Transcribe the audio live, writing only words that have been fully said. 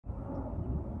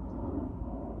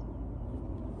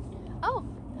Oh,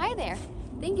 hi there.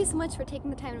 Thank you so much for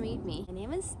taking the time to meet me. My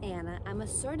name is Anna. I'm a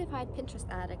certified Pinterest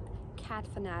addict, cat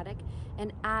fanatic,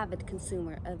 and avid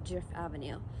consumer of Djerf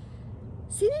Avenue.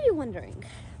 So you may be wondering,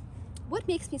 what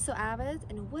makes me so avid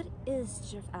and what is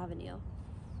Djerf Avenue?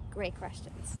 Great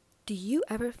questions. Do you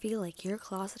ever feel like your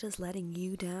closet is letting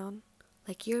you down?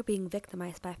 Like you're being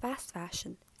victimized by fast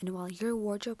fashion, and while your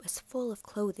wardrobe is full of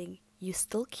clothing, you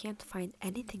still can't find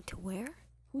anything to wear?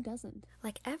 Who doesn't?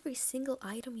 Like every single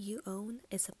item you own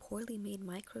is a poorly made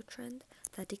micro-trend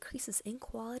that decreases in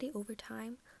quality over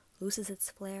time, loses its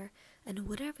flair, and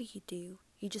whatever you do,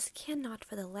 you just cannot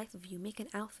for the life of you make an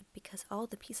outfit because all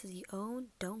the pieces you own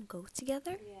don't go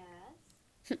together?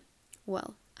 Yes.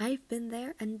 Well, I've been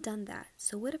there and done that,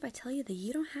 so what if I tell you that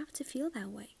you don't have to feel that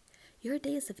way? Your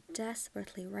days of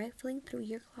desperately rifling through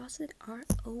your closet are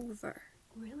over.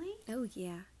 Really? Oh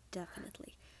yeah,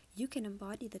 definitely. You can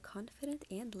embody the confident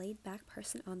and laid-back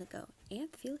person on the go and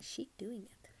feel chic doing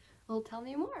it. Well, tell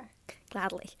me more.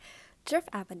 Gladly. Djerf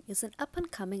Avenue is an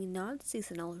up-and-coming,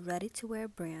 non-seasonal, ready-to-wear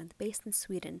brand based in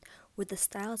Sweden, where the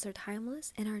styles are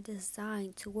timeless and are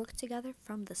designed to work together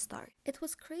from the start. It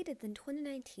was created in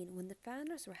 2019 when the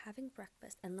founders were having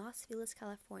breakfast in Los Feliz,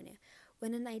 California,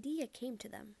 when an idea came to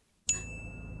them.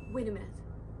 Wait a minute.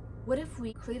 What if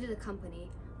we created a company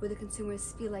where the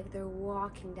consumers feel like they're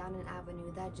walking down an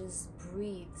avenue that just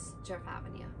breathes Djerf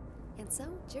Avenue? And so,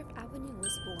 Djerf Avenue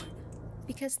was born.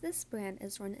 Because this brand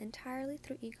is run entirely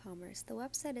through e-commerce, the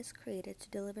website is created to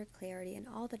deliver clarity in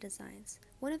all the designs.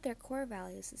 One of their core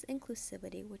values is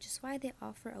inclusivity, which is why they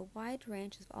offer a wide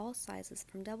range of all sizes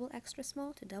from double extra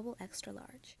small to double extra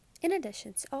large. In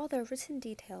addition to all their written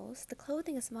details, the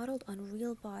clothing is modeled on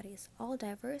real bodies, all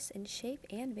diverse in shape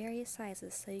and various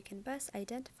sizes, so you can best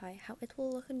identify how it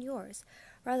will look on yours,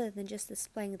 rather than just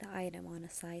displaying the item on a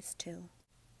size 2.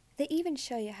 They even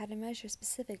show you how to measure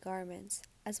specific garments,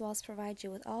 as well as provide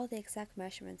you with all the exact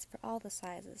measurements for all the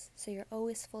sizes, so you're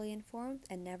always fully informed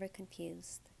and never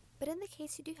confused. But in the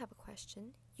case you do have a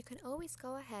question, you can always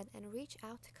go ahead and reach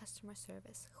out to customer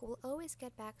service, who will always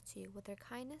get back to you with their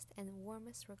kindest and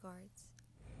warmest regards.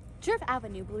 Djerf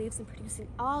Avenue believes in producing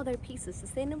all their pieces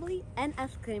sustainably and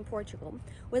ethically in Portugal,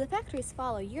 where the factories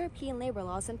follow European labor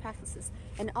laws and practices,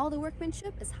 and all the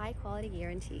workmanship is high quality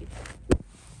guaranteed.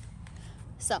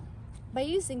 So, by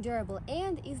using durable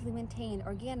and easily maintained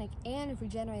organic and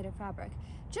regenerative fabric,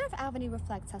 Djerf Avenue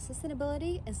reflects how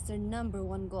sustainability is their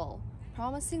 #1 goal,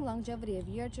 promising longevity of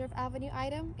your Djerf Avenue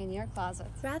item in your closet.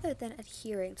 Rather than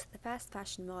adhering to the fast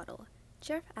fashion model,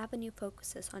 Djerf Avenue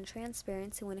focuses on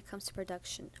transparency when it comes to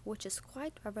production, which is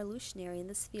quite revolutionary in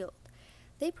this field.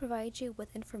 They provide you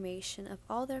with information of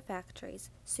all their factories,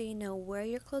 so you know where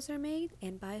your clothes are made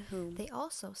and by whom. They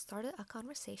also started a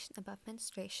conversation about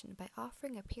menstruation by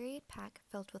offering a period pack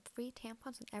filled with free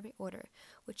tampons in every order,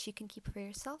 which you can keep for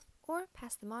yourself or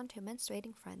pass them on to a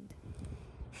menstruating friend.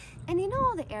 And you know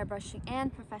all the airbrushing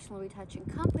and professional retouching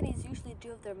companies usually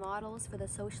do of their models for the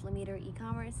social media or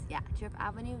e-commerce? Yeah, Djerf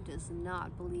Avenue does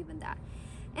not believe in that.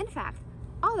 In fact,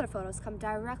 all their photos come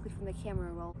directly from the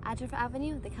camera roll. At Djerf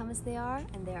Avenue, they come as they are,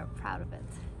 and they are proud of it.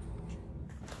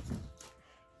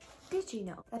 Did you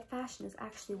know that fashion is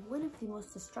actually one of the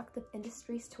most destructive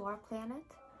industries to our planet?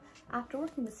 After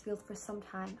working in this field for some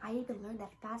time, I even learned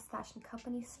that fast fashion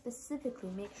companies specifically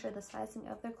make sure the sizing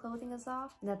of their clothing is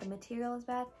off and that the material is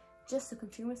bad, just so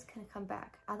consumers can come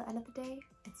back. At the end of the day,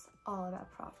 it's all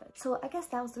about profit. So I guess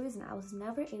that was the reason I was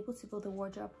never able to build the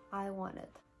wardrobe I wanted.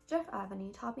 Djerf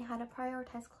Avenue taught me how to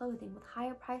prioritize clothing with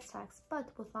higher price tags but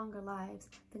with longer lives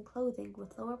than clothing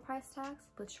with lower price tags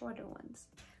but shorter ones.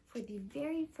 For the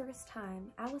very first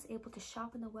time, I was able to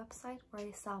shop on the website where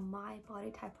I saw my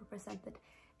body type represented,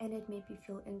 and it made me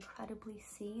feel incredibly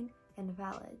seen and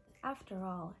valid. After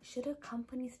all, shouldn't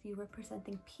companies be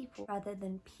representing people rather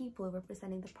than people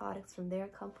representing the products from their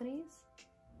companies?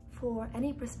 For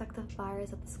any prospective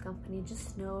buyers of this company,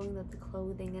 just knowing that the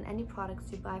clothing and any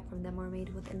products you buy from them are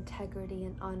made with integrity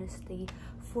and honesty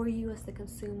for you as the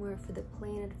consumer, for the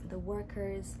planet, for the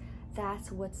workers,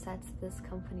 that's what sets this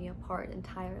company apart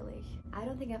entirely. I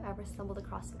don't think I've ever stumbled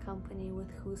across a company with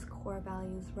whose core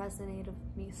values resonate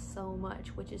with me so much,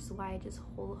 which is why I just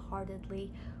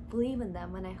wholeheartedly believe in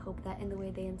them, and I hope that in the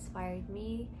way they inspired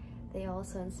me, they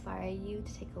also inspire you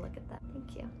to take a look at that.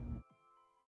 Thank you.